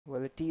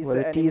Well,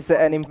 it is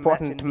an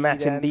important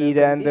match indeed,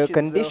 and the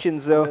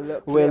conditions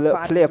will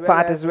play a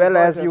part as well,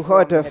 as you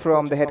heard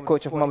from the head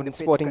coach of Mohammedan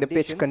Sporting, the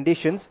pitch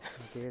conditions.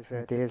 There's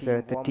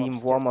the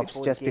team warm-ups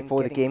just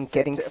before the game,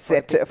 getting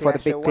set for the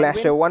big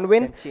clash. One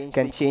win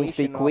can change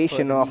the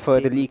equation of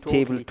the league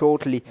table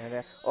totally.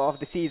 Of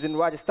the season,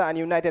 Rajasthan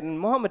United and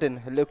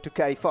Mohammedan look to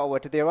carry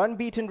forward their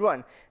unbeaten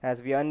run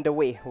as we are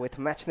underway with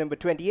match number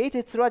 28.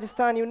 It's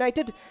Rajasthan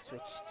United.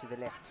 Switch to the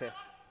left.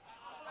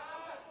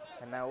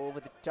 And now over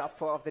the top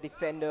of the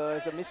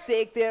defenders, a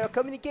mistake there, a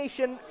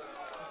communication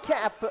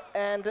gap,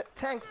 and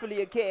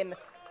thankfully again,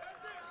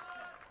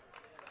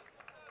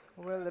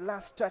 well, the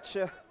last touch.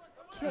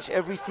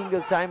 Every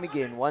single time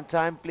again, one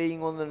time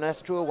playing on the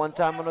Nastro, one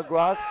time on the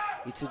grass,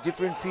 it's a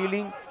different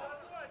feeling.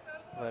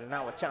 Well,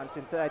 now a chance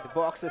inside the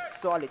box, a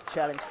solid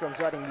challenge from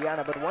Zoding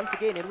Liana, but once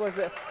again it was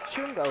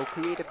Shunga who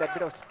created that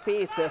bit of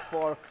space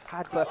for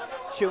Hadpa.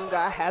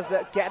 Shunga has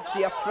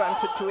Gadzi up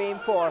front to aim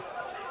for.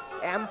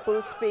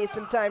 Ample space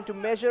and time to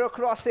measure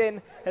across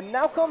in, and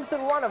now comes the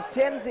run of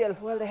Tenzil.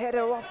 Well, the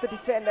header off the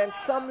defender, and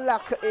some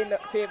luck in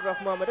favor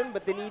of Mohammedan,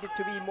 but they needed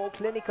to be more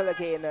clinical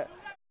again.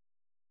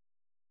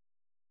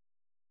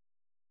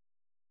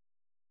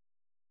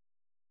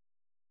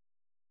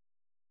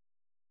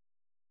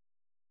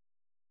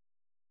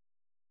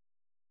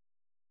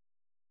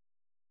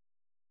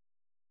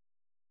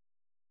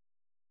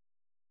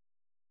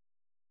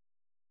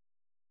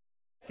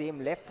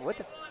 Same left foot,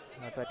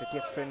 but a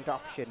different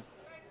option.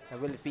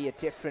 Will it be a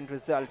different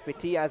result?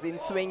 Petia's in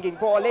swinging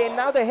ball in.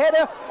 Now the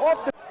header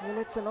off the... Well,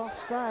 it's an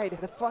offside.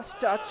 The first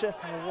touch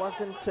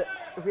wasn't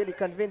really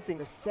convincing.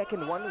 The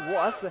second one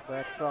was,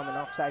 but from an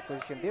offside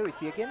position. There we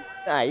see again.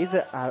 Eyes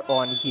are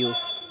on you.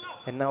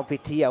 And now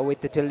Petia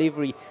with the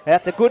delivery.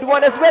 That's a good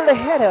one as well. The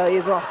header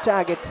is off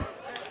target.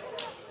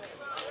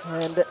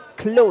 And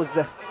close.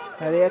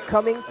 They are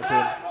coming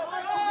again.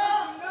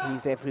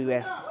 He's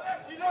everywhere.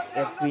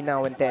 Every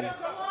now and then.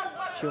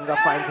 Shunga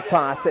finds a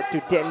pass to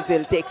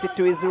Tenzil, takes it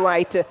to his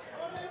right,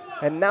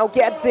 and now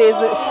Gadze's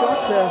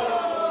shot.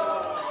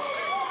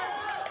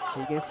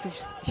 You can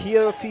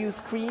hear a few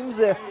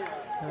screams,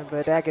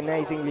 but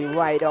agonizingly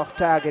wide off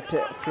target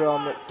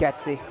from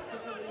Gadze.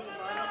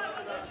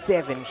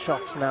 7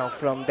 shots now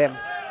from them.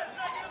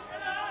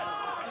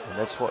 And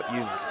that's what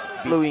you've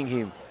blowing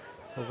him.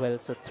 Well,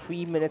 so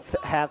 3 minutes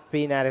have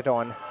been added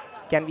on.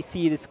 Can we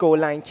see the score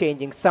line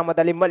changing? Samad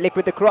Ali Malik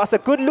with the cross, a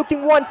good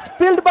looking one,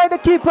 spilled by the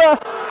keeper.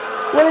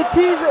 Well, it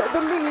is the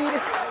lead,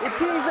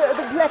 it is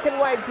the black and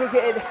white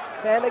brigade,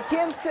 and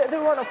against the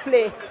run of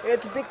play,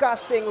 it's Vikas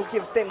Singh who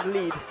gives them the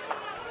lead.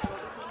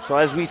 So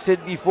as we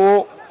said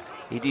before,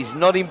 it is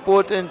not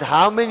important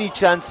how many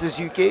chances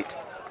you get,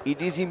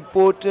 it is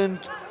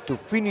important to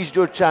finish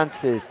your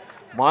chances.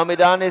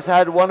 Mohammedan has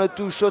had 1 or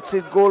 2 shots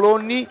at goal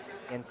only.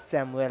 And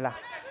Samuela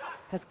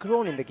has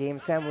grown in the game.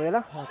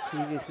 Samuela,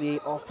 previously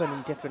often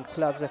in different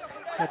clubs,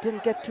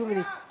 didn't get too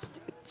many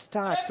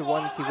starts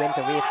once he went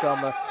away from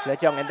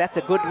Lajong, and that's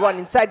a good run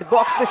inside the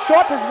box. The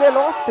shot is well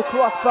off the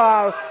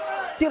crossbar.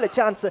 Still a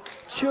chance.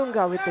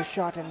 Chunga with the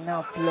shot, and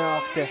now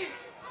blocked.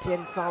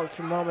 10 fouls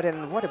from Mohammedan,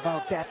 and what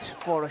about that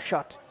for a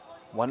shot?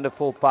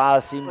 Wonderful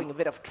pass in. A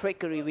bit of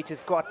trickery which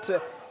has got,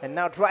 and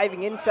now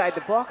driving inside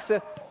the box.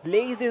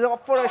 Blazed it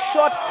off for a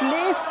shot,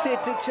 placed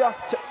it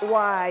just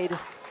wide.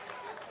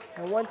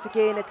 And once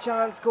again a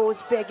chance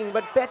goes begging,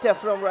 but better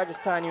from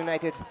Rajasthan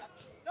United.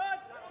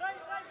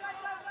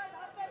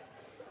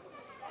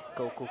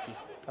 Kokuki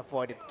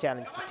avoided the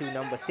challenge to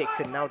number 6,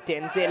 and now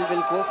Tenzil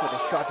will go for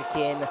the shot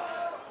again.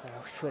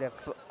 Should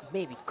have,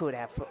 maybe could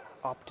have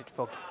opted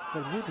for,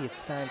 well, maybe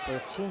it's time for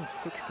a change.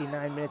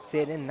 69 minutes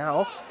in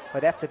now,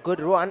 but that's a good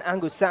run.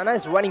 Angusana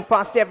is running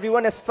past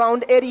everyone, has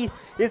found Eddie.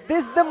 Is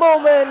this the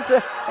moment?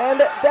 And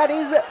that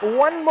is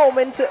one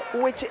moment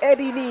which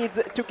Eddie needs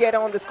to get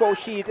on the score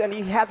sheet, and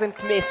he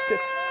hasn't missed.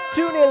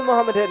 2-0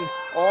 Mohammedan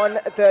on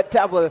the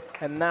double,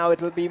 and now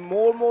it will be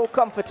more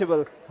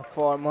comfortable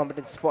for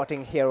Mohammedan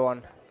Sporting here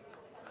on.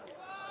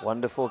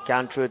 Wonderful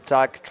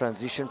counter-attack,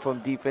 transition from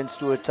defense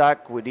to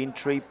attack within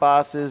 3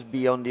 passes,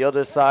 be on the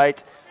other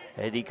side.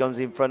 Eddie comes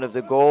in front of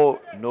the goal,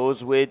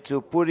 knows where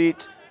to put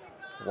it.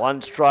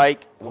 1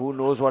 strike, who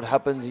knows what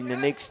happens in the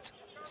next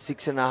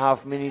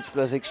 6.5 minutes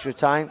plus extra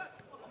time.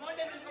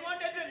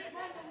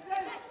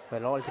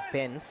 Well, all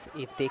depends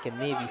if they can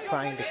maybe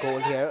find a goal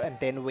here and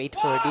then wait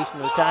for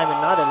additional time.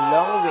 Another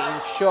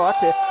long-range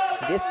shot.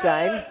 This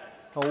time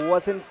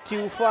wasn't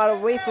too far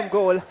away from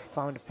goal.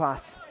 Found a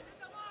pass.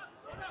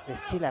 They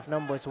still have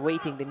numbers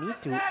waiting. They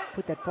need to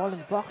put that ball in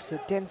the box.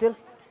 Tenzil.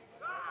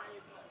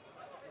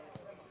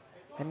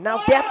 And now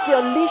Gatsi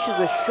unleashes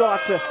a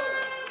shot.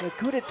 A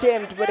good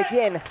attempt, but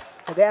again,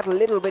 that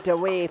little bit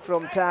away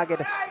from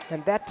target.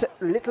 And that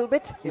little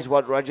bit is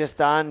what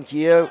Rajasthan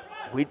here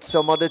with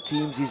some other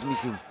teams is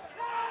missing.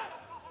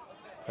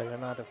 Well,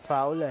 another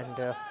foul,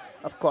 and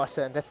of course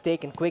that's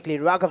taken quickly.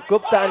 Raghav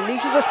Gupta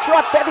unleashes a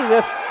shot. That is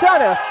a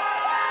stunner.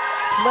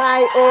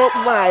 My oh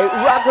my,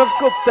 Raghav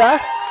Gupta,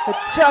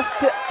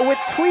 just with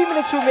 3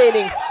 minutes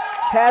remaining,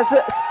 has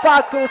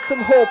sparkled some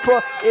hope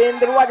in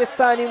the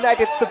Rajasthan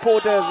United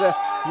supporters.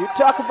 You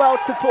talk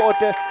about support.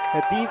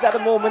 These are the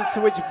moments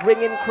which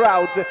bring in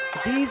crowds.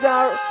 These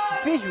are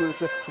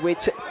visuals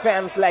which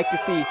fans like to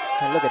see.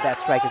 And look at that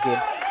strike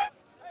again.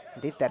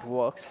 And if that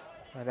works,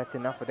 that's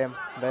enough for them.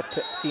 But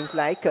seems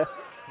like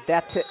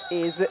that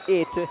is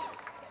it.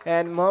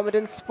 And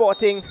Mohammedan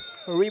Sporting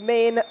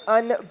remain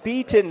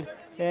unbeaten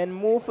and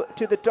move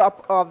to the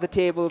top of the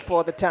table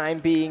for the time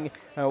being.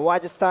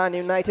 Rajasthan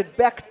United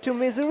back to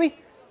misery.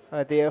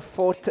 Their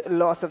fourth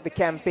loss of the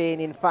campaign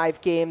in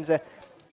 5 games.